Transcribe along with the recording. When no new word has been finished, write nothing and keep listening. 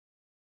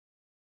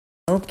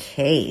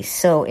Okay,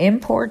 so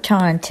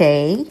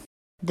importante,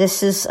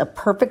 this is a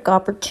perfect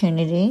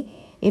opportunity.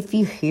 If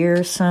you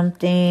hear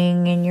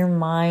something and your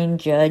mind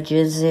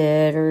judges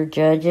it or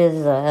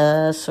judges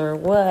us or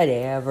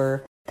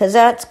whatever, because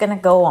that's going to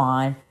go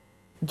on,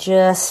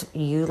 just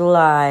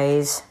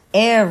utilize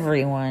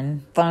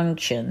everyone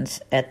functions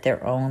at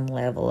their own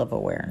level of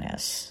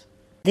awareness.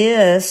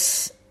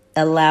 This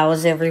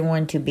allows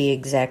everyone to be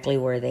exactly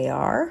where they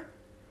are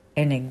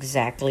and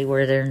exactly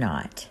where they're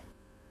not.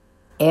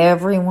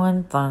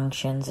 Everyone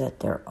functions at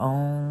their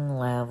own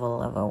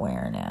level of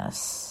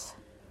awareness.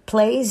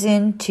 Plays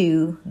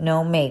into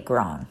no make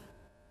wrong.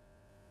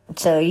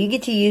 So you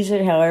get to use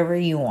it however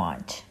you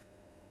want.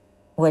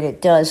 What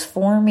it does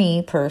for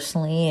me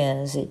personally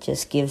is it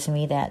just gives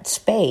me that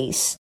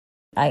space.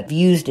 I've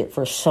used it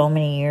for so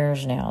many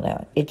years now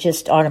that it's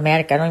just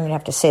automatic. I don't even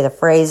have to say the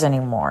phrase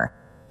anymore.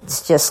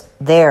 It's just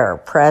there,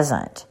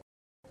 present.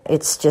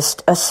 It's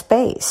just a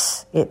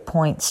space. It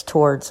points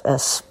towards a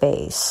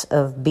space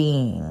of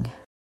being.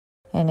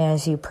 And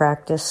as you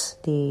practice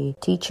the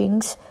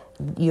teachings,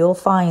 you'll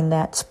find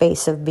that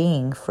space of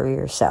being for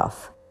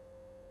yourself.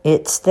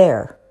 It's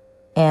there.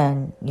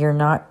 And you're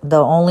not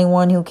the only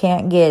one who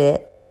can't get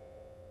it.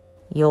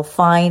 You'll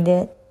find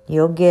it.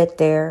 You'll get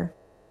there.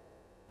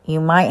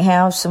 You might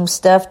have some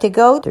stuff to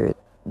go through.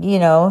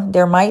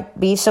 There might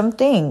be some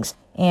things.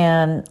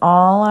 And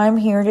all I'm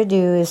here to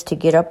do is to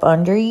get up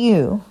under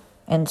you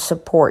and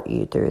support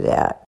you through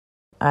that.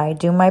 I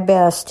do my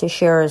best to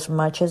share as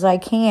much as I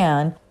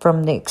can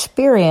from the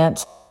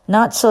experience,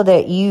 not so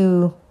that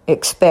you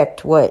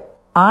expect what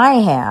I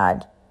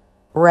had,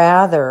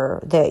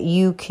 rather that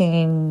you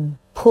can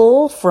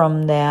pull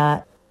from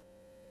that.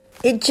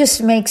 It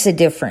just makes a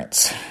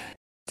difference.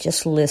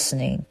 Just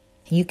listening.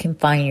 You can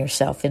find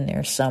yourself in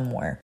there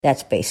somewhere.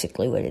 That's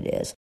basically what it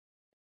is.